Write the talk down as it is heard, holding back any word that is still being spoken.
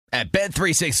At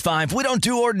Bet365, we don't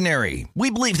do ordinary. We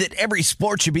believe that every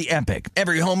sport should be epic.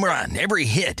 Every home run, every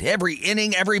hit, every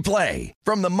inning, every play.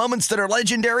 From the moments that are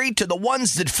legendary to the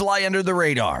ones that fly under the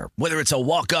radar. Whether it's a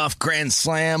walk-off grand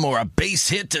slam or a base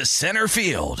hit to center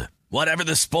field. Whatever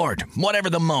the sport, whatever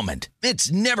the moment.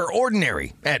 It's never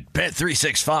ordinary at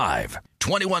Bet365.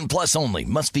 21 plus only.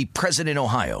 Must be present in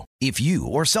Ohio. If you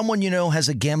or someone you know has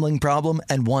a gambling problem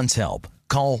and wants help,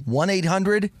 call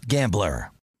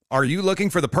 1-800-GAMBLER. Are you looking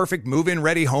for the perfect move-in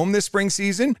ready home this spring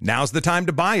season? Now's the time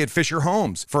to buy at Fisher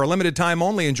Homes. For a limited time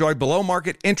only, enjoy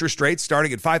below-market interest rates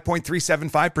starting at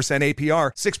 5.375%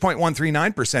 APR,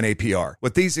 6.139% APR.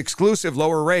 With these exclusive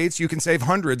lower rates, you can save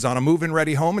hundreds on a move-in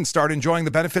ready home and start enjoying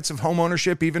the benefits of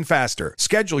homeownership even faster.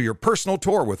 Schedule your personal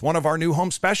tour with one of our new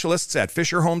home specialists at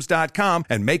FisherHomes.com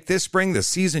and make this spring the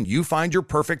season you find your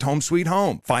perfect home sweet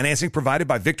home. Financing provided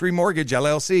by Victory Mortgage,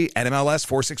 LLC, NMLS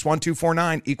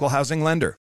 461249, Equal Housing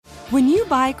Lender. When you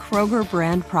buy Kroger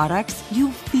brand products,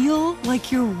 you feel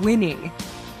like you're winning.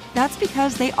 That's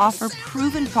because they offer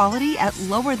proven quality at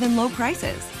lower than low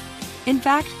prices. In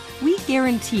fact, we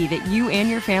guarantee that you and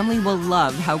your family will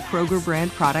love how Kroger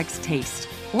brand products taste,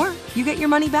 or you get your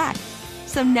money back.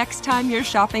 So next time you're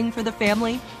shopping for the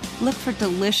family, look for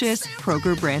delicious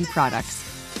Kroger brand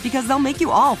products, because they'll make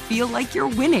you all feel like you're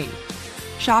winning.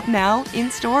 Shop now,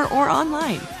 in-store, or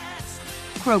online.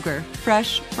 Kroger,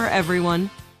 fresh for everyone.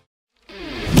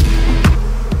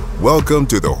 Welcome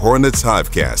to the Hornets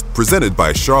Hivecast, presented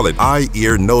by Charlotte Eye,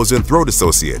 Ear, Nose, and Throat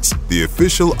Associates, the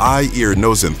official eye, ear,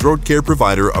 nose, and throat care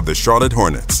provider of the Charlotte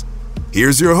Hornets.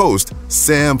 Here's your host,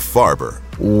 Sam Farber.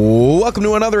 Welcome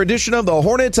to another edition of the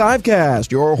Hornets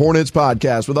Hivecast, your Hornets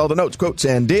podcast with all the notes, quotes,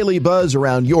 and daily buzz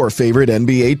around your favorite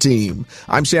NBA team.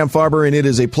 I'm Sam Farber, and it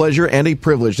is a pleasure and a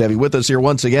privilege to have you with us here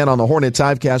once again on the Hornets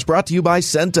Hivecast, brought to you by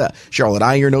Senta, Charlotte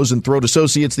Eye, Ear, Nose, and Throat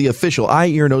Associates, the official eye,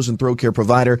 ear, nose, and throat care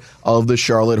provider of the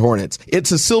Charlotte Hornets.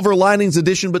 It's a Silver Linings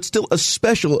edition, but still a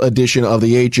special edition of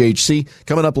the HHC.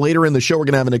 Coming up later in the show, we're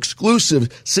going to have an exclusive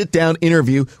sit-down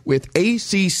interview with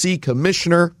ACC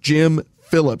Commissioner Jim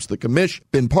Phillips. The commish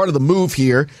been part of the move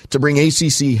here to bring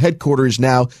ACC headquarters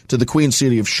now to the Queen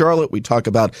City of Charlotte. We talk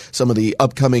about some of the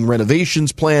upcoming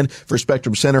renovations planned for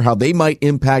Spectrum Center, how they might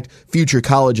impact future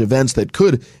college events that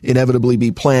could inevitably be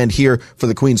planned here for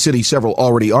the Queen City. Several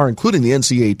already are, including the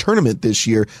NCAA tournament this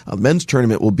year. The men's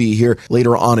tournament will be here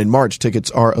later on in March.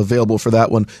 Tickets are available for that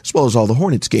one, as well as all the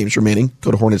Hornets games remaining.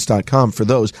 Go to Hornets.com for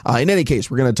those. In any case,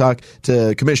 we're going to talk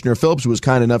to Commissioner Phillips, who was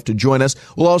kind enough to join us.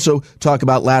 We'll also talk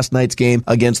about last night's game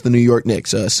against the New York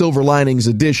Knicks. A Silver Linings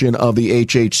edition of the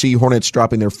HHC. Hornets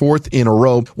dropping their fourth in a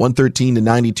row,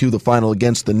 113-92 the final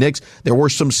against the Knicks. There were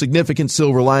some significant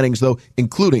silver linings, though,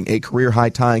 including a career-high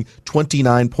tying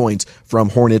 29 points from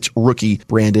Hornets rookie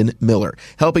Brandon Miller.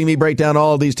 Helping me break down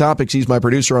all of these topics, he's my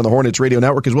producer on the Hornets Radio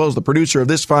Network, as well as the producer of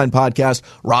this fine podcast,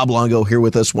 Rob Longo, here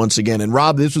with us once again. And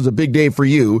Rob, this was a big day for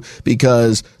you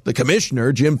because the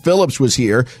commissioner, Jim Phillips, was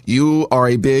here. You are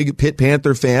a big Pitt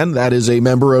Panther fan. That is a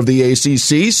member of the ACC.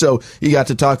 So you got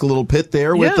to talk a little Pitt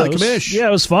there with the commish. Yeah,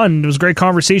 it was fun. It was a great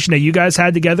conversation that you guys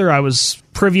had together. I was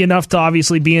privy enough to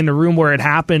obviously be in the room where it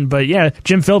happened. But yeah,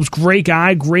 Jim Phillips, great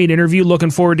guy, great interview. Looking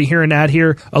forward to hearing that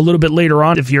here a little bit later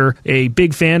on. If you're a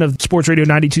big fan of Sports Radio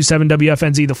 92.7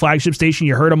 WFNZ, the flagship station,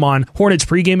 you heard him on Hornets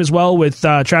pregame as well with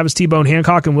Travis T-Bone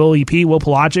Hancock and Will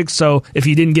Pelagic. So if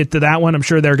you didn't get to that one, I'm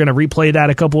sure they're going to replay that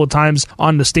a couple of times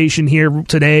on the station here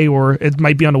today, or it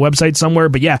might be on the website somewhere.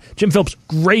 But yeah, Jim Phillips,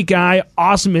 great guy,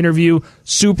 awesome interview,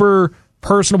 super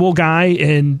personable guy,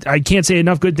 and I can't say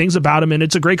enough good things about him, and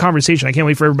it's a great conversation. I can't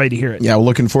wait for everybody to hear it. Yeah, we're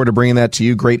looking forward to bringing that to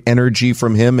you. Great energy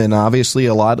from him, and obviously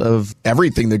a lot of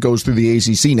everything that goes through the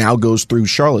ACC now goes through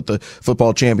Charlotte. The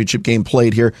football championship game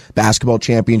played here, basketball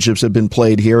championships have been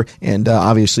played here, and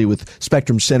obviously with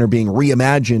Spectrum Center being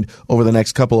reimagined over the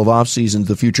next couple of off seasons,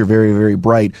 the future very, very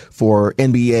bright for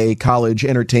NBA, college,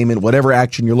 entertainment, whatever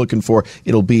action you're looking for,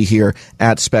 it'll be here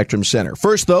at Spectrum Center.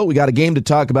 First, though, we got a game to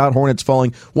talk about. Hornets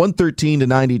falling 113-92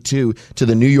 to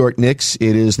the New York Knicks.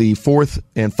 It is the fourth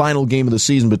and final game of the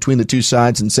season between the two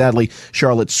sides, and sadly,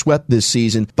 Charlotte swept this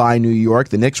season by New York.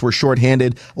 The Knicks were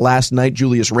shorthanded last night.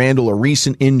 Julius Randle, a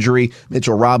recent injury.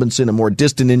 Mitchell Robinson, a more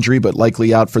distant injury, but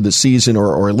likely out for the season,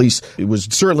 or at least it was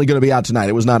certainly going to be out tonight.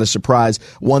 It was not a surprise.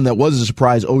 One that was a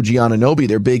surprise, OG Anunoby,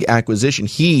 their big acquisition.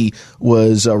 He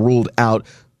was ruled out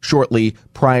shortly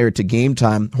prior to game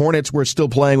time. Hornets were still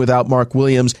playing without Mark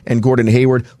Williams and Gordon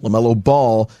Hayward. LaMelo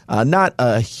Ball, not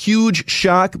a huge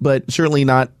shock, but certainly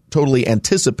not totally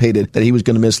anticipated that he was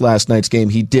going to miss last night's game.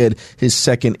 He did, his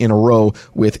second in a row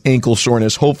with ankle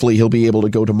soreness. Hopefully he'll be able to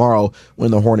go tomorrow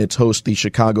when the Hornets host the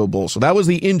Chicago Bulls. So that was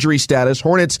the injury status.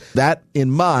 Hornets, that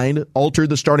in mind, altered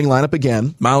the starting lineup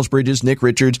again. Miles Bridges, Nick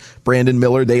Richards, Brandon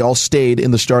Miller, they all stayed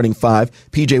in the starting five.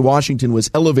 P.J. Washington was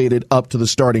elevated up to the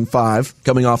starting five,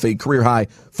 coming off a career-high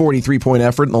 43-point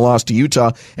effort in the loss to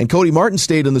Utah. And Cody Martin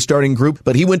stayed in the starting group,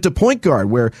 but he went to point guard,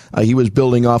 where he was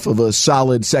building off of a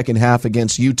solid second half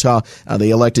against Utah.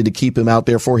 They elected to keep him out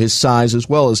there for his size as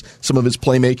well as some of his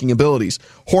playmaking abilities.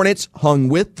 Hornets hung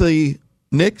with the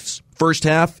Knicks. First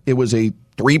half, it was a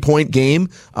 3-point game.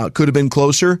 Could have been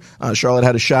closer. Charlotte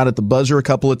had a shot at the buzzer a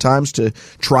couple of times to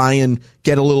try and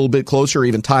get a little bit closer,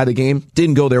 even tie the game.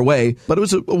 Didn't go their way, but it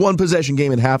was a one-possession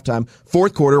game at halftime.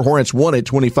 Fourth quarter, Hornets won it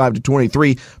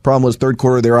 25-23. Problem was third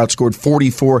quarter, they were outscored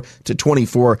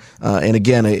 44-24. And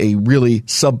again, a really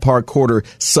subpar quarter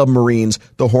submarines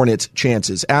the Hornets'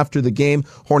 chances. After the game,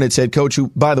 Hornets head coach, who,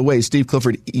 by the way, Steve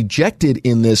Clifford ejected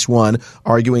in this one,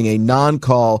 arguing a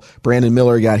non-call. Brandon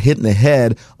Miller got hit in the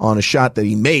head on a shot that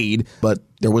he made, but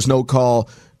there was no call.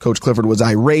 Coach Clifford was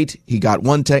irate. He got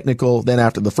one technical. Then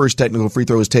after the first technical free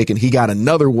throw was taken, he got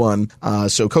another one.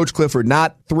 So Coach Clifford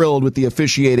not thrilled with the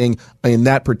officiating in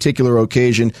that particular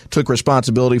occasion. Took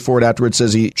responsibility for it afterwards.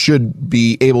 Says he should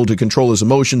be able to control his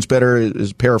emotions better,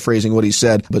 is paraphrasing what he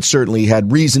said. But certainly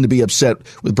had reason to be upset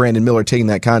with Brandon Miller taking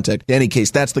that contact. In any case,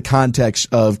 that's the context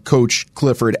of Coach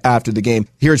Clifford after the game.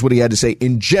 Here's what he had to say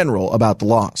in general about the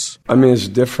loss. I mean, it's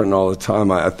different all the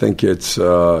time. I think it's,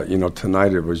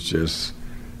 tonight it was just...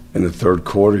 In the third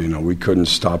quarter, we couldn't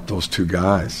stop those two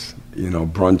guys,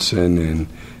 Brunson and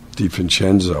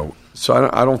DiVincenzo. So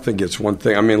I don't think it's one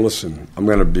thing. I mean, listen,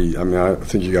 I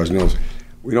think you guys know this.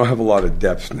 We don't have a lot of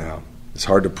depth now. It's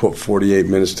hard to put 48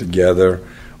 minutes together.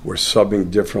 We're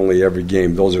subbing differently every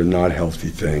game. Those are not healthy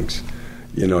things.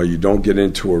 You don't get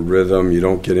into a rhythm. You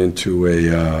don't get into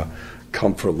a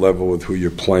comfort level with who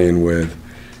you're playing with.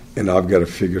 And I've got to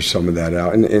figure some of that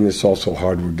out. And it's also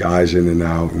hard with guys in and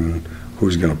out and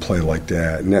who's going to play like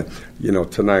that. And that,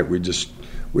 tonight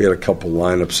we had a couple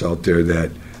lineups out there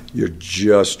that you're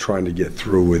just trying to get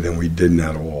through with, and we didn't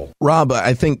at all. Rob,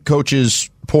 I think Coach's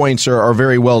points are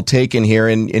very well taken here,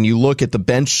 and you look at the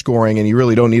bench scoring, and you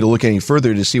really don't need to look any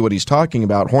further to see what he's talking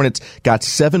about. Hornets got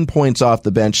 7 points off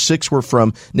the bench. 6 were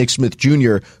from Nick Smith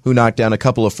Jr., who knocked down a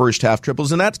couple of first-half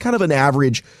triples, and that's kind of an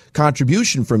average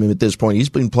contribution from him at this point. He's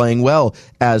been playing well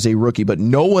as a rookie, but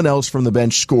no one else from the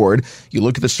bench scored. You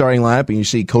look at the starting lineup, and you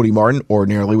see Cody Martin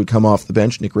ordinarily would come off the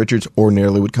bench. Nick Richards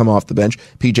ordinarily would come off the bench.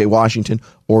 P.J. Washington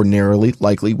ordinarily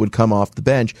likely would come off the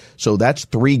bench. So that's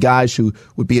 3 guys who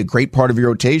would be a great part of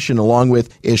your rotation, along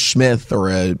with Ish Smith or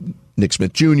a Nick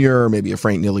Smith Jr., or maybe a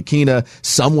Frank Ntilikina,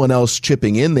 someone else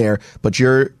chipping in there. But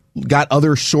you're got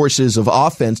other sources of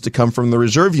offense to come from the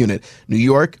reserve unit. New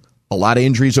York, a lot of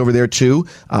injuries over there too,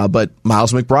 but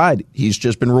Miles McBride, he's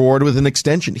just been rewarded with an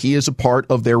extension. He is a part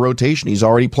of their rotation. He's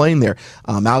already playing there.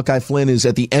 Malachi Flynn is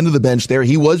at the end of the bench there.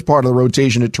 He was part of the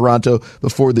rotation at Toronto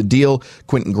before the deal.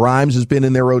 Quentin Grimes has been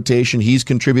in their rotation. He's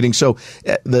contributing. So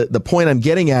the point I'm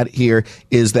getting at here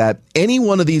is that any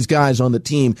one of these guys on the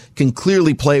team can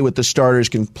clearly play with the starters,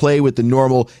 can play with the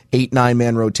normal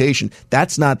 8-9-man rotation.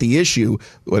 That's not the issue.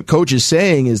 What Coach is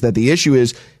saying is that the issue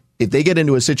is, if they get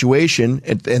into a situation,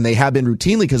 and they have been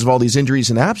routinely because of all these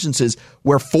injuries and absences,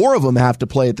 where 4 of them have to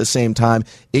play at the same time,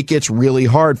 it gets really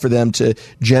hard for them to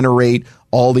generate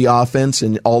all the offense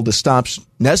and all the stops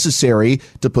necessary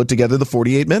to put together the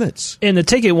 48 minutes. And to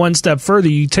take it one step further,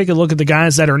 you take a look at the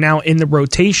guys that are now in the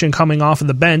rotation coming off of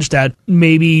the bench that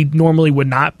maybe normally would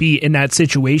not be in that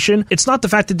situation. It's not the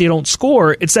fact that they don't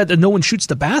score, it's that no one shoots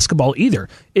the basketball either.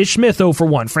 Ish Smith 0 for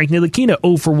 1, Frank Ntilikina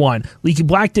 0 for 1. Leaky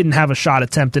Black didn't have a shot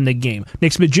attempt in the game.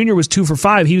 Nick Smith Jr. was 2 for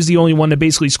 5. He was the only one that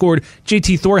basically scored.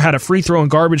 JT Thor had a free throw in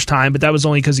garbage time, but that was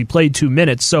only because he played 2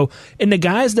 minutes. So, and the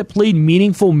guys that played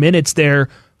meaningful minutes there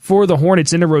for the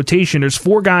Hornets in the rotation, there's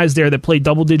 4 guys there that played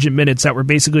double-digit minutes that were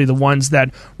basically the ones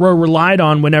that were relied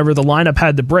on whenever the lineup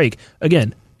had to break.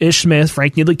 Again, Ish Smith,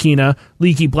 Frank Ntilikina,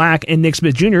 Leaky Black, and Nick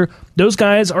Smith Jr., those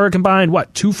guys are combined,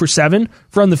 2 for 7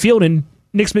 from the field, and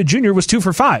Nick Smith Jr. was 2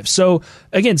 for 5. So,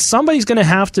 again, somebody's going to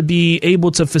have to be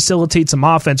able to facilitate some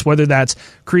offense, whether that's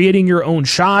creating your own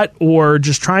shot or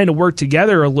just trying to work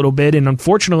together a little bit. And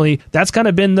unfortunately, that's kind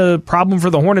of been the problem for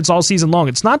the Hornets all season long.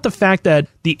 It's not the fact that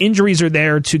the injuries are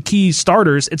there to key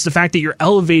starters. It's the fact that you're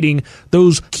elevating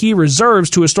those key reserves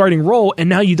to a starting role, and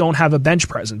now you don't have a bench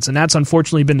presence. And that's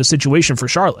unfortunately been the situation for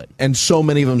Charlotte. And so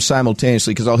many of them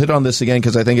simultaneously, because I'll hit on this again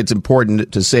because I think it's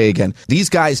important to say again. These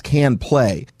guys can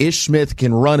play. Ish Smith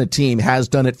can run a team, has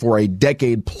done it for a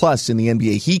decade plus in the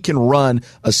NBA. He can run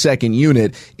a second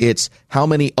unit. It's how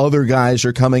many other guys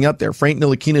are coming up there. Frank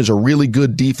Ntilikina is a really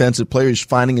good defensive player. He's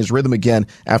finding his rhythm again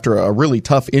after a really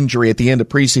tough injury at the end of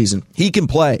preseason. He can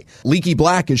play. Leaky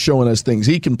Black is showing us things.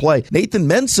 He can play. Nathan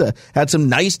Mensah had some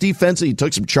nice defensive. He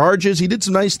took some charges. He did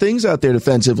some nice things out there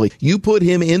defensively. You put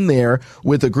him in there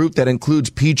with a group that includes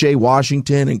P.J.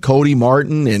 Washington and Cody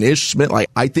Martin and Ish Smith.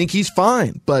 I think he's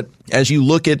fine. But as you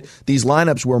look at these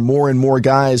lineups where more and more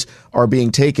guys are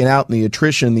being taken out and the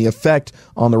attrition, the effect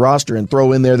on the roster, and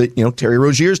throw in there that, Terry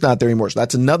Rozier's not there anymore. So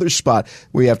that's another spot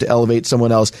where you have to elevate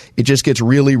someone else. It just gets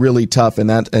really, really tough. And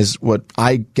that is what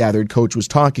I gathered Coach was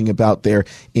talking about there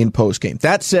in postgame.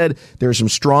 That said, there are some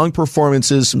strong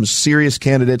performances, some serious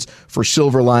candidates for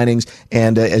silver linings.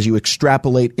 And as you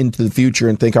extrapolate into the future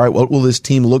and think, all right, what will this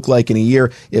team look like in a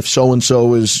year if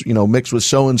so-and-so is, mixed with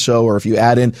so-and-so, or if you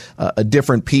add in a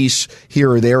different piece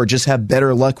here or there, or just have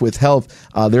better luck with health,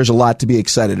 there's a lot to be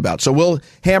excited about. So we'll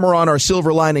hammer on our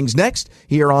silver linings next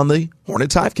here on the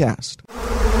Hornets Hivecast.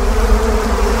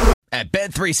 At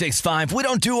Bet365, we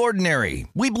don't do ordinary.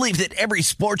 We believe that every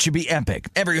sport should be epic.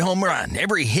 Every home run,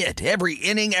 every hit, every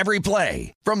inning, every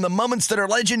play. From the moments that are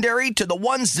legendary to the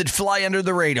ones that fly under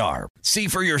the radar. See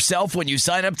for yourself when you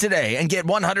sign up today and get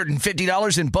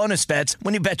 $150 in bonus bets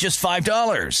when you bet just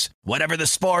 $5. Whatever the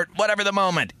sport, whatever the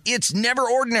moment, it's never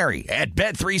ordinary at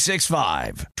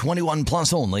Bet365. 21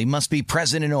 plus only. Must be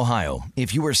present in Ohio.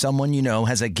 If you or someone you know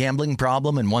has a gambling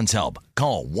problem and wants help,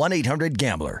 call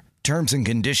 1-800-GAMBLER. Terms and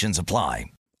conditions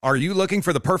apply. Are you looking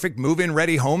for the perfect move-in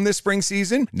ready home this spring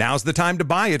season? Now's the time to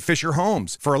buy at Fisher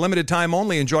Homes. For a limited time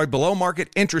only, enjoy below-market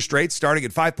interest rates starting at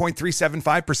 5.375%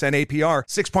 APR,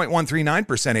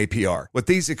 6.139% APR. With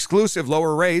these exclusive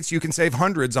lower rates, you can save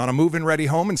hundreds on a move-in ready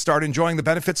home and start enjoying the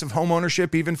benefits of home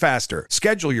ownership even faster.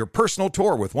 Schedule your personal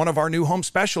tour with one of our new home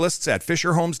specialists at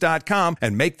FisherHomes.com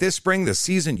and make this spring the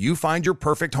season you find your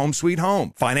perfect home sweet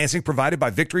home. Financing provided by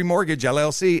Victory Mortgage,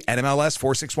 LLC, NMLS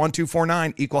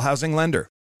 461249, Equal Housing Lender.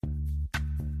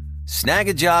 Snag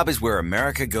a Job is where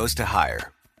America goes to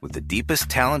hire, with the deepest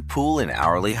talent pool in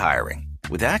hourly hiring.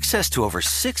 With access to over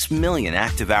 6 million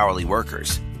active hourly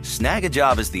workers, Snag a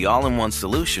Job is the all-in-one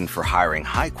solution for hiring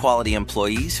high-quality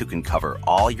employees who can cover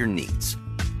all your needs.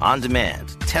 On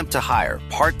demand, temp to hire,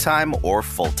 part-time or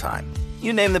full-time.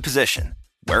 You name the position.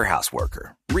 Warehouse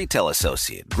worker, retail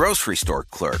associate, grocery store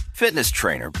clerk, fitness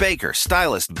trainer, baker,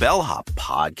 stylist, bellhop,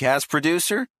 podcast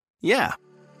producer. Yeah,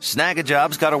 Snag a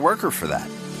Job's got a worker for that.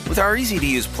 With our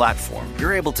easy-to-use platform,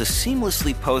 you're able to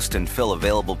seamlessly post and fill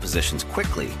available positions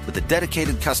quickly with a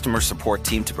dedicated customer support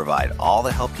team to provide all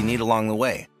the help you need along the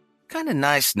way. Kind of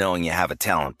nice knowing you have a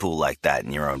talent pool like that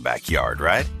in your own backyard,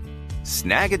 right?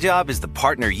 Snag a Job is the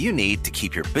partner you need to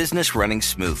keep your business running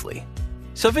smoothly.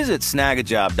 So visit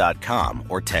snagajob.com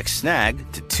or text SNAG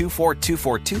to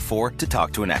 242424 to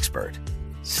talk to an expert.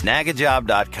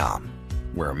 Snagajob.com,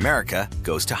 where America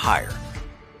goes to hire.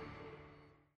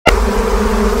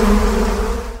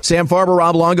 Sam Farber,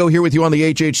 Rob Longo here with you on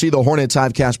the HHC, the Hornets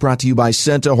Hivecast, brought to you by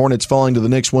Senta. Hornets falling to the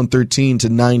Knicks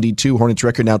 113-92. Hornets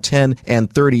record now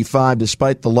 10-35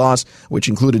 despite the loss, which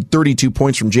included 32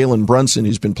 points from Jalen Brunson,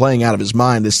 who's been playing out of his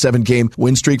mind. This 7-game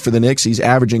win streak for the Knicks, he's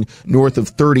averaging north of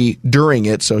 30 during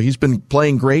it, so he's been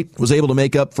playing great. Was able to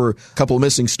make up for a couple of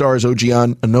missing stars, OG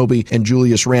Anunoby and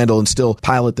Julius Randle, and still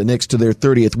pilot the Knicks to their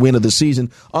 30th win of the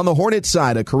season. On the Hornets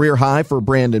side, a career high for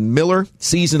Brandon Miller,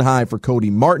 season high for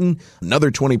Cody Martin, another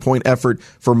 20-point effort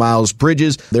for Miles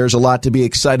Bridges. There's a lot to be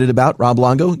excited about. Rob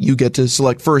Longo, you get to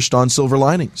select first on silver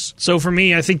linings. So for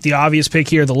me, I think the obvious pick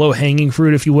here, the low-hanging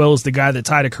fruit, if you will, is the guy that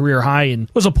tied a career high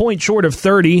and was a point short of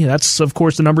 30. That's, of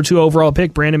course, the number 2 overall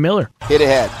pick, Brandon Miller. Hit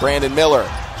ahead. Brandon Miller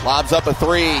lobs up a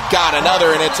 3, got another,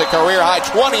 and it's a career high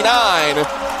 29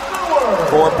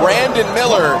 for Brandon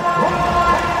Miller.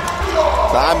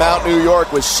 Timeout New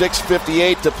York with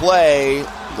 6:58 to play.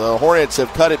 The Hornets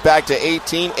have cut it back to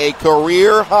 18, a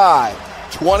career high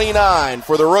 29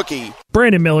 for the rookie.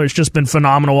 Brandon Miller's just been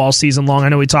phenomenal all season long. I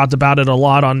know we talked about it a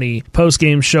lot on the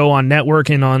postgame show on Network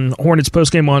and on Hornets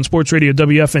postgame on Sports Radio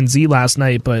WFNZ last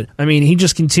night, but I mean, he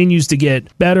just continues to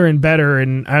get better and better,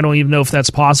 and I don't even know if that's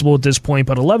possible at this point,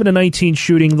 but 11-19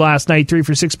 shooting last night, 3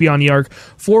 for 6 beyond the arc,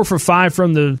 4 for 5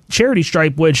 from the charity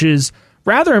stripe, which is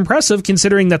rather impressive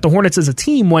considering that the Hornets as a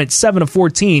team went 7 of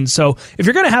 14. So if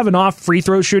you're going to have an off free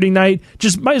throw shooting night,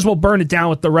 just might as well burn it down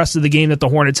with the rest of the game that the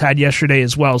Hornets had yesterday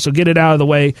as well. So get it out of the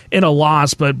way in a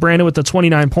loss. But Brandon with the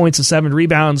 29 points and 7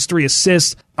 rebounds, 3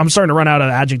 assists. I'm starting to run out of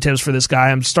adjectives for this guy.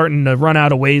 I'm starting to run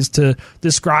out of ways to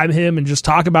describe him and just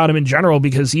talk about him in general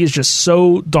because he is just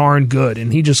so darn good.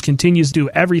 And he just continues to do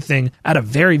everything at a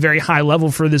very, very high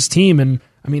level for this team. And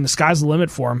I mean, the sky's the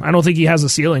limit for him. I don't think he has a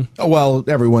ceiling. Oh, well,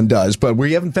 everyone does, but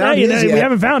we haven't found it yet. We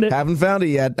haven't found it. Haven't found it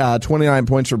yet. 29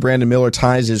 points for Brandon Miller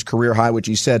ties his career high, which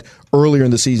he set earlier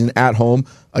in the season at home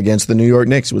against the New York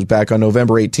Knicks. It was back on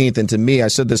November 18th. And to me, I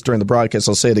said this during the broadcast,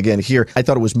 I'll say it again here, I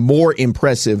thought it was more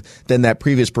impressive than that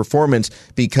previous performance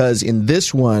because in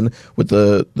this one, with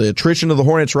the attrition of the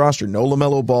Hornets roster, no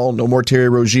LaMelo Ball, no more Terry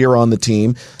Rozier on the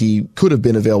team. He could have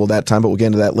been available that time, but we'll get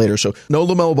into that later. So no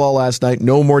LaMelo Ball last night,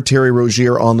 no more Terry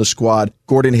Rozier on the squad.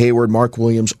 Gordon Hayward, Mark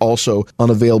Williams also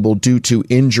unavailable due to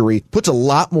injury. Puts a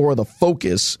lot more of the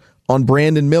focus on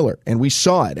Brandon Miller, and we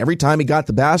saw it. Every time he got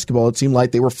the basketball, it seemed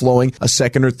like they were flowing a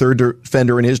second or third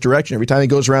defender in his direction. Every time he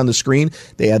goes around the screen,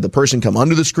 they had the person come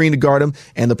under the screen to guard him,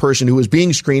 and the person who was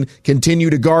being screened continue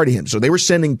to guard him. So they were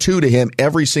sending 2 to him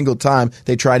every single time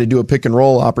they tried to do a pick and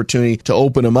roll opportunity to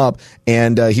open him up,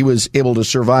 and he was able to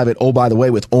survive it, oh, by the way,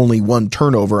 with only 1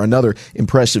 turnover. Another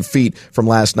impressive feat from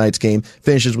last night's game.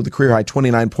 Finishes with a career-high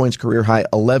 29 points, career-high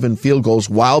 11 field goals,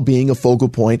 while being a focal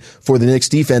point for the Knicks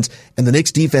defense, and the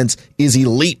Knicks defense is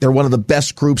elite. They're one of the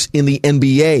best groups in the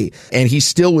NBA, and he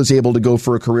still was able to go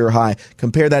for a career high.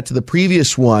 Compare that to the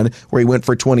previous one where he went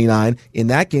for 29. In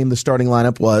that game, the starting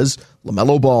lineup was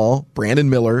LaMelo Ball,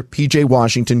 Brandon Miller, P.J.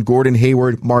 Washington, Gordon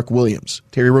Hayward, Mark Williams.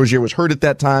 Terry Rozier was hurt at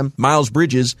that time. Miles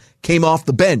Bridges came off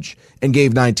the bench and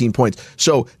gave 19 points.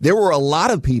 So there were a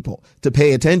lot of people to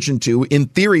pay attention to. In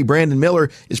theory, Brandon Miller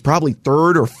is probably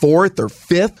 3rd or 4th or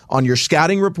 5th on your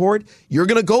scouting report. You're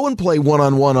going to go and play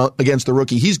one-on-one against the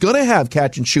rookie. He's going to have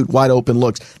catch-and-shoot wide-open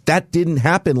looks. That didn't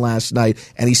happen last night,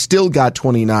 and he still got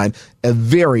 29. A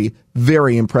very,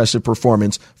 very impressive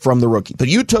performance from the rookie. But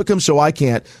you took him, so I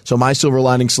can't. So my silver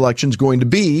lining selection is going to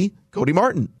be Cody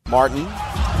Martin. Martin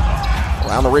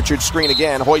around the Richards screen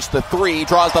again, hoists the 3,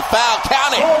 draws the foul,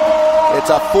 count it! It's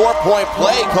a 4-point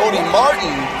play. Cody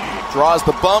Martin draws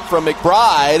the bump from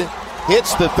McBride,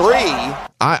 hits the 3.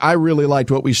 I really liked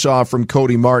what we saw from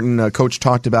Cody Martin. Coach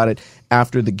talked about it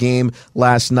after the game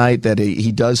last night, that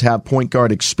he does have point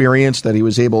guard experience that he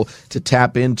was able to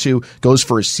tap into. Goes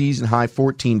for a season-high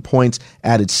 14 points,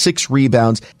 added 6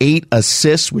 rebounds, 8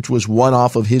 assists, which was 1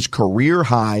 off of his career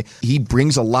high. He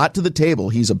brings a lot to the table.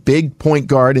 He's a big point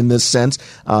guard in this sense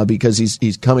because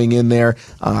he's coming in there,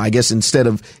 I guess, instead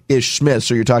of Ish Smith.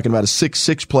 So you're talking about a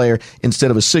 6'6" player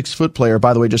instead of a 6-foot player.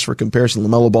 By the way, just for comparison,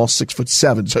 LaMelo Ball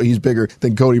 6'7", so he's bigger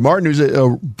than Cody Martin, who's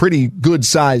a pretty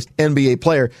good-sized NBA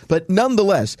player. But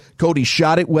nonetheless, Cody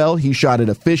shot it well. He shot it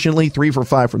efficiently, 3 for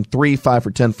 5 from 3, 5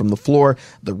 for 10 from the floor.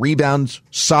 The rebounds,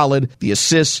 solid. The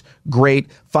assists,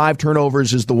 great. 5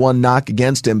 turnovers is the one knock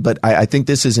against him, but I think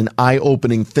this is an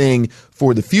eye-opening thing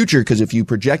for the future, because if you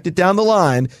project it down the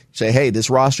line, say, hey, this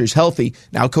roster is healthy.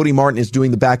 Now Cody Martin is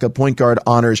doing the backup point guard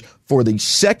honors for the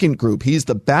second group. He's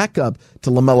the backup to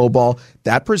LaMelo Ball.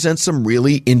 That presents some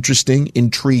really interesting,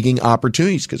 intriguing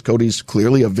opportunities, because Cody's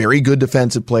clearly a very good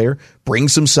defensive player,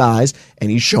 brings some size, and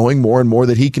he's showing more and more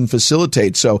that he can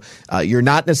facilitate. So you're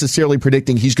not necessarily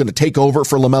predicting he's going to take over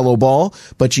for LaMelo Ball,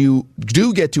 but you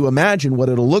do get to imagine what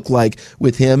it'll look like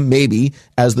with him maybe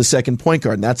as the second point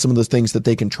guard. And that's some of the things that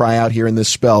they can try out here in this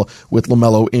spell with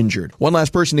LaMelo injured. One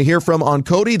last person to hear from on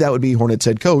Cody, that would be Hornets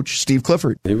head coach Steve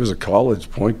Clifford. He was a college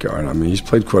point guard. I mean, he's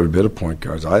played quite a bit of point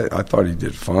guards. I thought he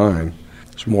did fine.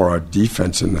 It's more our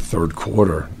defense in the third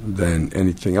quarter than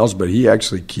anything else, but he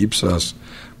actually keeps us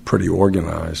pretty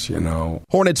organized, you know.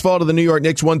 Hornets fall to the New York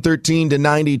Knicks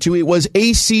 113-92. It was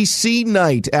ACC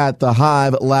night at the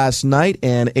Hive last night,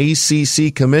 and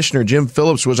ACC Commissioner Jim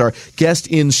Phillips was our guest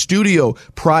in studio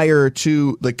prior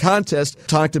to the contest.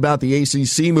 Talked about the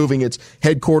ACC moving its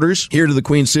headquarters here to the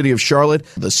Queen City of Charlotte,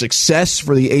 the success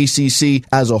for the ACC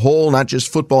as a whole, not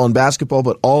just football and basketball,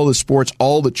 but all the sports,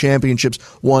 all the championships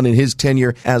won in his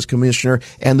tenure as commissioner,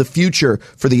 and the future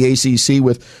for the ACC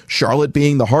with Charlotte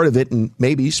being the heart of it, and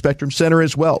maybe Spectrum Center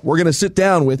as well. We're going to sit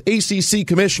down with ACC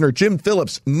Commissioner Jim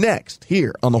Phillips next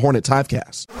here on the Hornets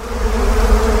Hivecast.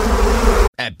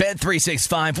 At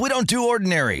Bet365, we don't do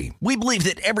ordinary. We believe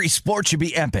that every sport should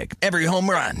be epic. Every home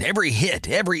run, every hit,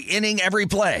 every inning, every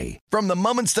play. From the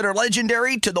moments that are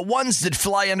legendary to the ones that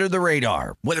fly under the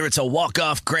radar. Whether it's a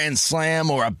walk-off grand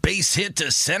slam or a base hit to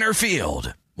center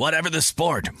field. Whatever the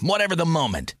sport, whatever the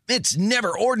moment, it's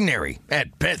never ordinary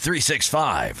at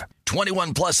Bet365.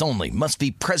 21 plus only. Must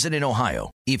be present in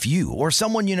Ohio. If you or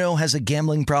someone you know has a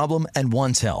gambling problem and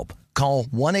wants help, call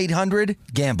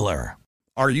 1-800-GAMBLER.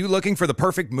 Are you looking for the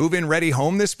perfect move-in ready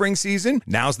home this spring season?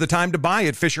 Now's the time to buy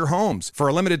at Fisher Homes. For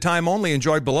a limited time only,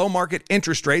 enjoy below-market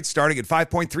interest rates starting at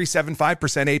 5.375%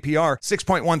 APR,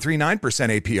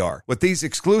 6.139% APR. With these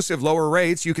exclusive lower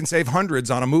rates, you can save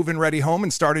hundreds on a move-in ready home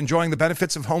and start enjoying the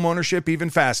benefits of home ownership even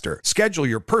faster. Schedule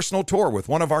your personal tour with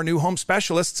one of our new home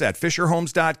specialists at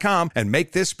FisherHomes.com and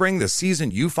make this spring the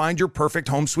season you find your perfect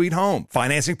home sweet home.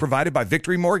 Financing provided by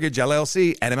Victory Mortgage,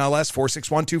 LLC, NMLS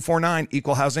 461249,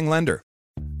 Equal Housing Lender.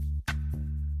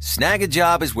 Snag a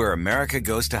Job is where America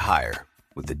goes to hire,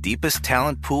 with the deepest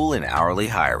talent pool in hourly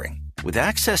hiring. With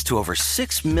access to over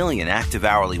 6 million active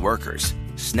hourly workers,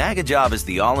 Snag a Job is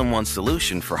the all-in-one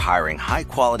solution for hiring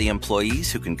high-quality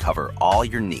employees who can cover all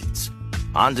your needs.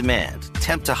 On demand,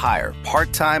 temp to hire,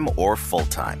 part-time or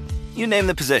full-time. You name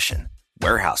the position.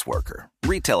 Warehouse worker,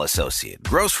 retail associate,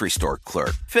 grocery store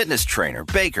clerk, fitness trainer,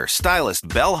 baker, stylist,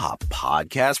 bellhop,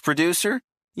 podcast producer.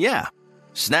 Yeah,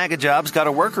 Snag a Job's got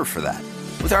a worker for that.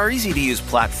 With our easy-to-use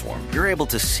platform, you're able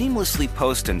to seamlessly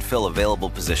post and fill available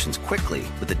positions quickly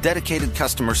with a dedicated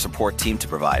customer support team to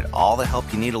provide all the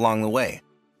help you need along the way.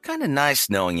 Kind of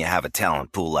nice knowing you have a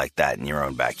talent pool like that in your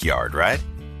own backyard, right?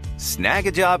 Snag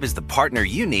a Job is the partner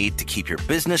you need to keep your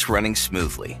business running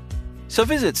smoothly. So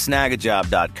visit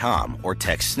snagajob.com or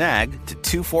text SNAG to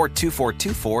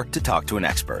 242424 to talk to an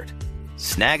expert.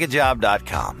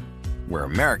 Snagajob.com, where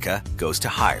America goes to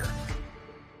hire.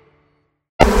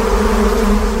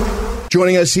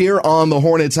 Joining us here on the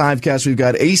Hornets Hivecast, we've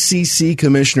got ACC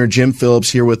Commissioner Jim Phillips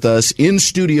here with us in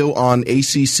studio on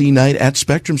ACC night at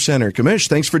Spectrum Center. Commish,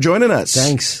 thanks for joining us.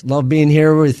 Thanks. Love being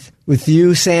here with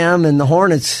you, Sam, and the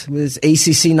Hornets. It's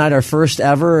ACC night, our first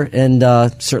ever, and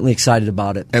certainly excited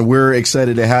about it. And we're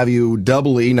excited to have you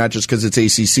doubly, not just because it's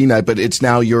ACC night, but it's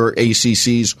now your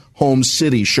ACC's home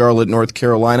city, Charlotte, North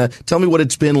Carolina. Tell me what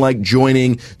it's been like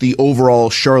joining the overall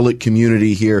Charlotte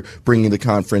community here, bringing the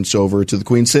conference over to the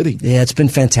Queen City. Yeah, it's been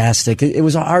fantastic. It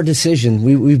was our decision.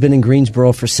 We've been in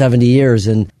Greensboro for 70 years,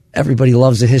 and everybody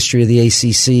loves the history of the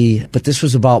ACC, but this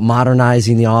was about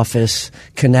modernizing the office,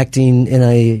 connecting in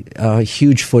a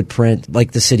huge footprint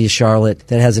like the city of Charlotte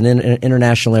that has an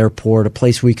international airport, a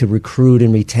place where we could recruit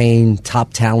and retain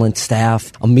top talent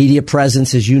staff, a media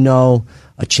presence, as you know,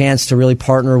 a chance to really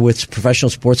partner with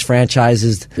professional sports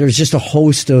franchises. There's just a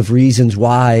host of reasons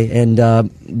why, and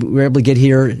we were able to get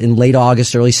here in late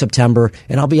August, early September,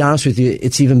 and I'll be honest with you,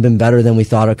 it's even been better than we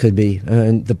thought it could be.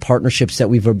 And the partnerships that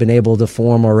we've been able to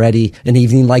form already, an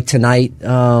evening like tonight,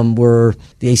 where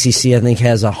the ACC, I think,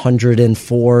 has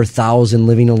 104,000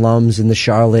 living alums in the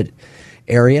Charlotte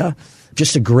area.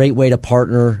 Just a great way to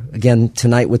partner, again,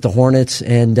 tonight with the Hornets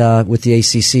and with the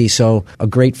ACC. So a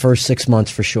great first 6 months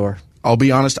for sure. I'll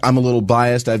be honest, I'm a little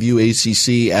biased. I view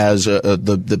ACC as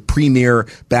the premier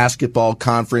basketball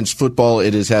conference. Football,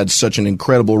 it has had such an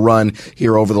incredible run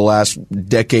here over the last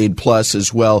decade plus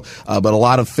as well. But a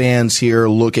lot of fans here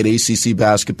look at ACC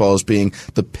basketball as being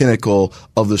the pinnacle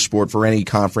of the sport for any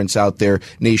conference out there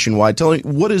nationwide. Tell me,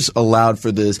 what has allowed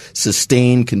for the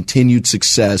sustained, continued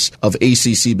success of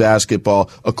ACC basketball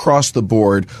across the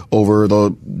board over the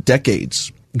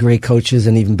decades? Great coaches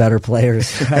and even better players.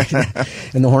 Right?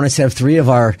 And the Hornets have 3 of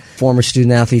our former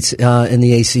student athletes in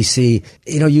the ACC.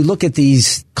 You know, you look at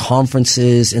these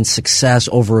conferences and success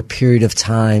over a period of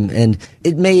time, and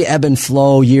it may ebb and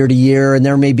flow year to year, and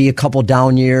there may be a couple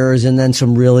down years and then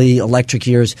some really electric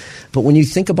years. But when you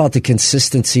think about the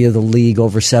consistency of the league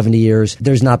over 70 years,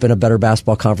 there's not been a better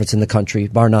basketball conference in the country,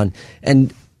 bar none.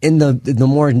 And in the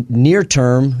more near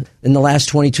term, in the last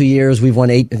 22 years, we've won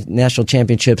 8 national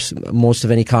championships, most of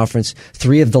any conference.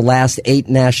 3 of the last 8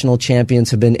 national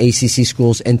champions have been ACC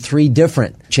schools, and 3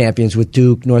 different champions with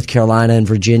Duke, North Carolina, and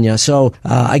Virginia. So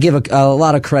I give a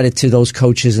lot of credit to those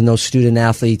coaches and those student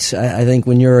athletes. I think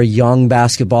when you're a young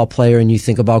basketball player and you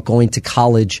think about going to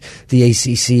college, the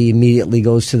ACC immediately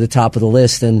goes to the top of the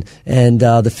list. And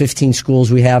the 15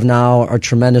 schools we have now are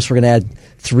tremendous. We're going to add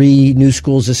 3 new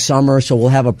schools this summer, so we'll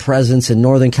have a presence in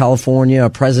Northern California, a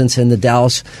presence in the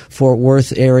Dallas-Fort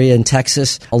Worth area in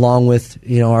Texas, along with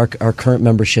our current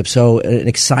membership. So an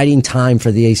exciting time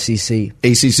for the ACC.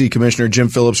 ACC Commissioner Jim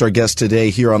Phillips, our guest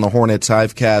today here on the Hornets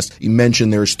Hivecast. You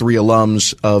mentioned there's 3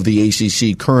 alums of the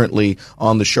ACC currently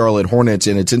on the Charlotte Hornets,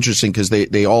 and it's interesting because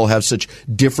they all have such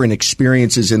different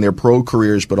experiences in their pro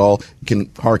careers, but all can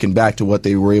harken back to what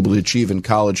they were able to achieve in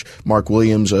college. Mark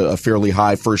Williams, a fairly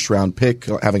high first-round pick,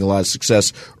 having a lot of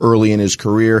success early in his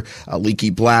career. career. Leaky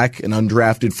Black, an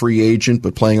undrafted free agent,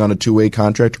 but playing on a two-way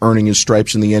contract, earning his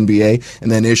stripes in the NBA.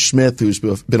 And then Ish Smith, who's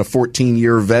been a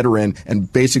 14-year veteran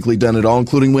and basically done it all,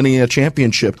 including winning a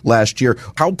championship last year.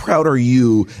 How proud are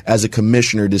you as a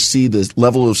commissioner to see the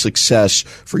level of success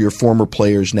for your former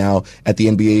players now at the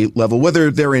NBA level,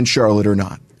 whether they're in Charlotte or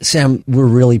not? Sam, we're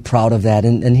really proud of that.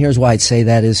 And here's why I'd say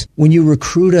that is when you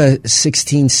recruit a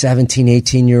 16, 17,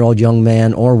 18-year-old young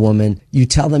man or woman, you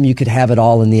tell them you could have it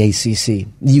all in the ACC.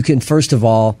 You can, first of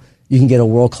all, you can get a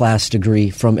world-class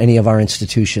degree from any of our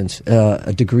institutions,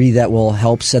 a degree that will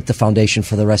help set the foundation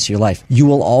for the rest of your life. You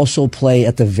will also play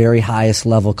at the very highest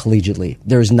level collegiately.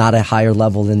 There's not a higher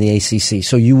level than the ACC,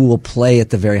 so you will play at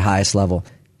the very highest level.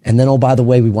 And then, oh, by the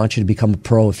way, we want you to become a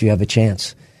pro if you have a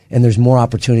chance. And there's more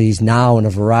opportunities now in a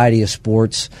variety of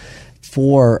sports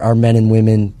for our men and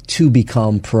women to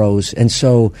become pros. And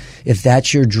so if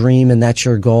that's your dream and that's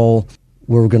your goal,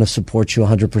 we're going to support you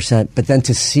 100%. But then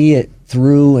to see it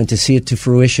through and to see it to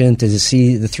fruition, to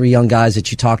see the three young guys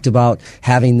that you talked about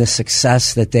having the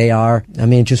success that they are, I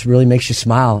mean, it just really makes you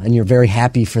smile, and you're very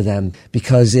happy for them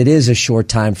because it is a short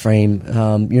time frame.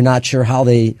 You're not sure how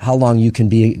long you can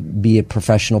be a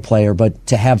professional player, but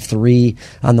to have three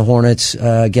on the Hornets,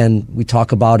 again, we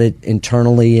talk about it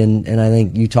internally, and I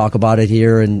think you talk about it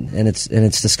here, and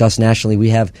it's discussed nationally. We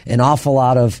have an awful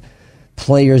lot of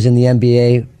players in the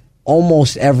NBA.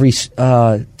 Almost every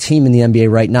team in the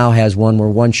NBA right now has one. We're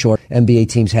one short. NBA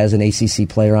teams has an ACC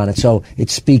player on it. So it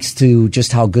speaks to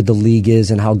just how good the league is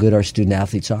and how good our student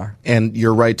athletes are. And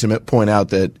you're right to point out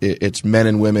that it's men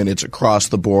and women. It's across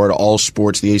the board, all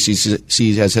sports. The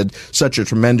ACC has had such a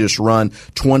tremendous run,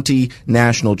 20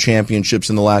 national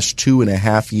championships in the last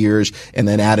 2.5 years, and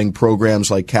then adding programs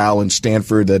like Cal and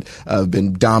Stanford that have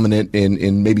been dominant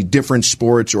in maybe different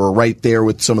sports or right there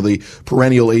with some of the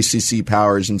perennial ACC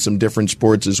powers and some different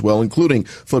sports as well, including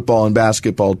football and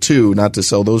basketball too, not to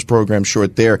sell those programs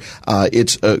short there.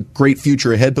 It's a great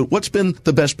future ahead, but what's been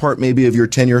the best part maybe of your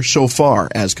tenure so far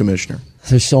as commissioner?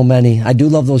 There's so many. I do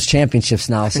love those championships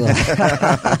now, so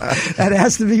that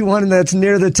has to be one that's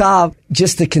near the top.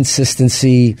 Just the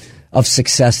consistency of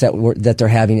success that they're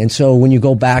having. And so when you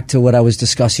go back to what I was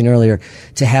discussing earlier,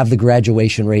 to have the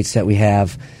graduation rates that we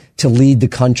have, to lead the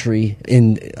country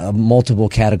in multiple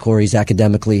categories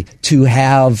academically, to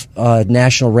have a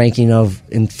national ranking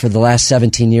for the last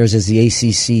 17 years as the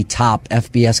ACC top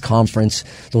FBS conference,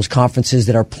 those conferences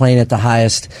that are playing at the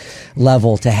highest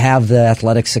level, to have the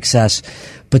athletic success,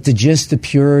 but to just the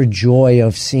pure joy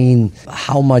of seeing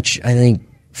how much, I think,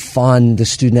 fun the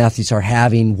student athletes are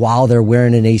having while they're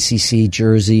wearing an ACC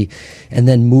jersey and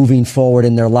then moving forward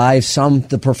in their lives. Some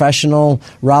the professional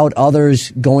route,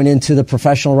 others going into the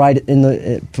professional route in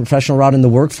the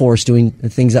workforce, doing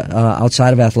things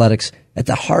outside of athletics. At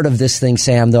the heart of this thing,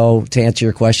 Sam, though, to answer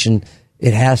your question,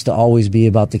 it has to always be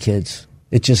about the kids.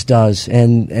 It just does.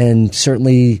 And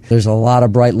certainly there's a lot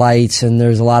of bright lights and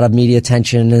there's a lot of media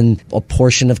attention, and a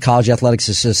portion of college athletics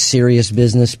is a serious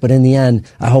business. But in the end,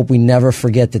 I hope we never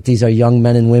forget that these are young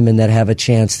men and women that have a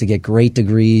chance to get great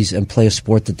degrees and play a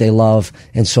sport that they love.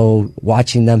 And so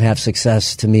watching them have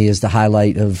success, to me, is the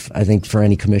highlight of, I think, for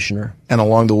any commissioner. And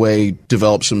along the way,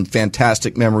 develop some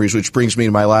fantastic memories, which brings me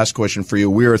to my last question for you.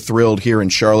 We are thrilled here in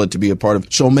Charlotte to be a part of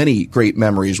so many great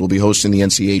memories. We'll be hosting the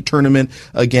NCAA tournament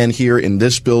again here in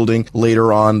this building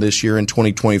later on this year in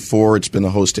 2024. It's been the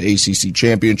host to ACC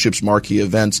championships, marquee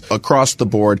events across the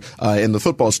board, in the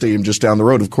football stadium just down the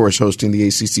road, of course, hosting the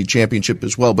ACC championship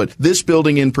as well. But this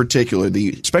building in particular,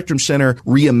 the Spectrum Center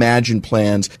Reimagine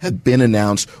plans have been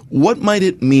announced. What might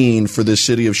it mean for the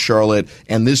city of Charlotte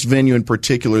and this venue in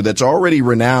particular that's already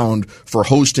renowned for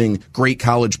hosting great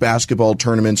college basketball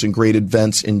tournaments and great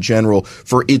events in general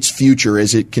for its future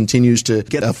as it continues to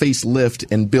get a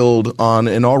facelift and build on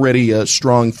an already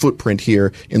strong footprint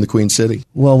here in the Queen City?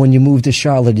 Well, when you move to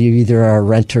Charlotte, you either are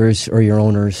renters or you're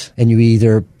owners, and you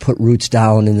either put roots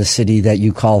down in the city that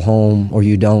you call home or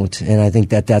you don't. And I think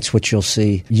that's what you'll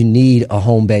see. You need a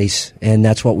home base, and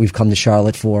that's what we've come to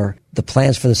Charlotte for. The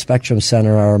plans for the Spectrum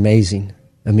Center are amazing.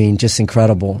 I mean, just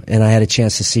incredible. And I had a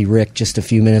chance to see Rick just a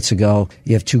few minutes ago.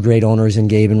 You have two great owners in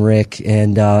Gabe and Rick,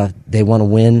 and they want to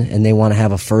win, and they want to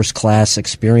have a first-class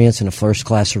experience in a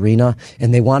first-class arena.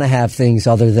 And they want to have things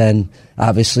other than,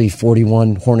 obviously,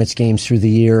 41 Hornets games through the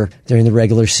year during the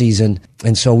regular season.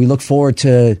 And so we look forward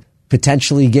to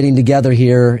potentially getting together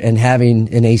here and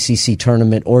having an ACC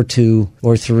tournament or 2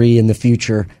 or 3 in the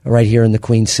future right here in the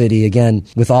Queen City. Again,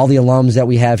 with all the alums that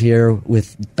we have here,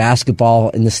 with basketball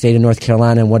in the state of North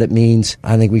Carolina and what it means,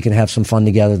 I think we can have some fun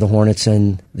together, the Hornets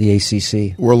and the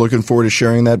ACC. We're looking forward to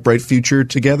sharing that bright future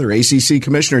together. ACC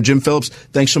Commissioner Jim Phillips,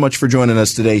 thanks so much for joining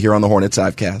us today here on the Hornets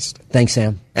Hivecast. Thanks,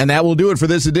 Sam. And that will do it for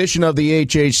this edition of the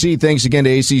HHC. Thanks again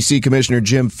to ACC Commissioner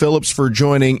Jim Phillips for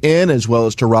joining in, as well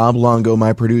as to Rob Longo,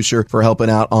 my producer, for helping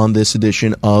out on this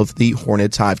edition of the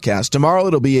Hornets Hivecast. Tomorrow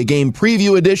it'll be a game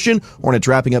preview edition. Hornets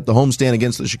wrapping up the homestand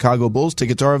against the Chicago Bulls.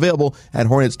 Tickets are available at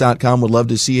Hornets.com. Would love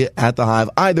to see it at the Hive.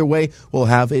 Either way, we'll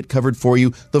have it covered for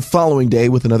you the following day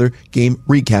with another game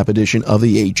recap edition of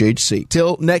the HHC.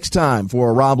 Till next time,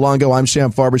 for Rob Longo, I'm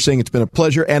Sam Farber saying it's been a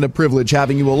pleasure and a privilege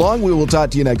having you along. We will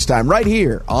talk to you next time right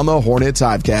here on the Hornets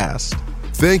Hivecast.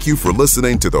 Thank you for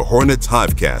listening to the Hornets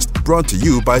Hivecast, brought to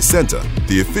you by Senta,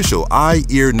 the official eye,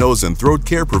 ear, nose, and throat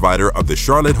care provider of the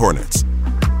Charlotte Hornets.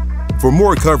 For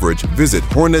more coverage, visit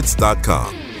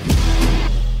Hornets.com.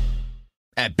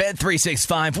 At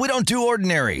Bet365, we don't do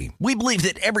ordinary. We believe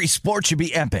that every sport should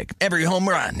be epic. Every home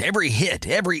run, every hit,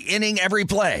 every inning, every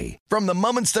play. From the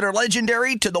moments that are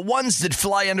legendary to the ones that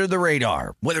fly under the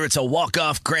radar. Whether it's a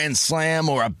walk-off grand slam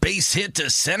or a base hit to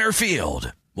center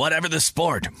field. Whatever the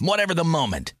sport, whatever the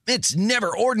moment, it's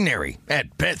never ordinary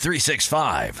at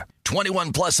Bet365.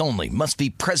 21 plus only. Must be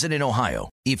present in Ohio.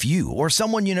 If you or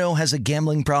someone you know has a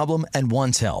gambling problem and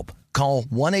wants help, call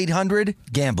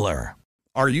 1-800-GAMBLER.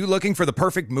 Are you looking for the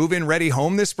perfect move-in ready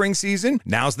home this spring season?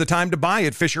 Now's the time to buy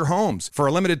at Fisher Homes. For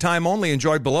a limited time only,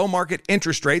 enjoy below-market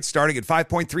interest rates starting at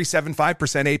 5.375%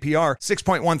 APR,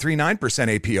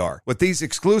 6.139% APR. With these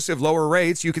exclusive lower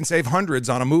rates, you can save hundreds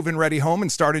on a move-in ready home and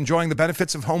start enjoying the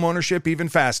benefits of home ownership even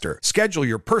faster. Schedule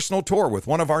your personal tour with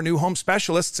one of our new home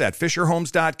specialists at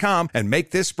FisherHomes.com and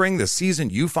make this spring the season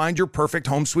you find your perfect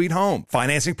home sweet home.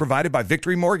 Financing provided by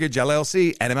Victory Mortgage,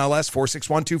 LLC, NMLS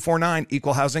 461249,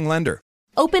 Equal Housing Lender.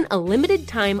 Open a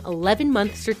limited-time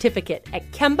 11-month certificate at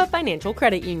Kemba Financial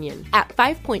Credit Union. At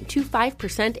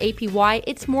 5.25% APY,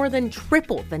 it's more than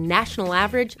triple the national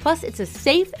average, plus it's a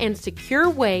safe and secure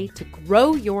way to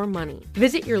grow your money.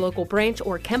 Visit your local branch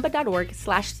or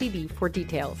kemba.org/CD for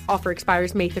details. Offer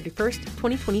expires May 31st,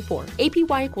 2024.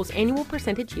 APY equals annual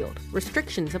percentage yield.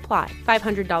 Restrictions apply.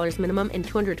 $500 minimum and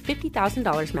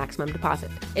 $250,000 maximum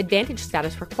deposit. Advantage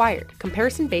status required.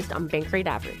 Comparison based on bank rate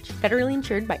average. Federally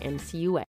insured by NCUA.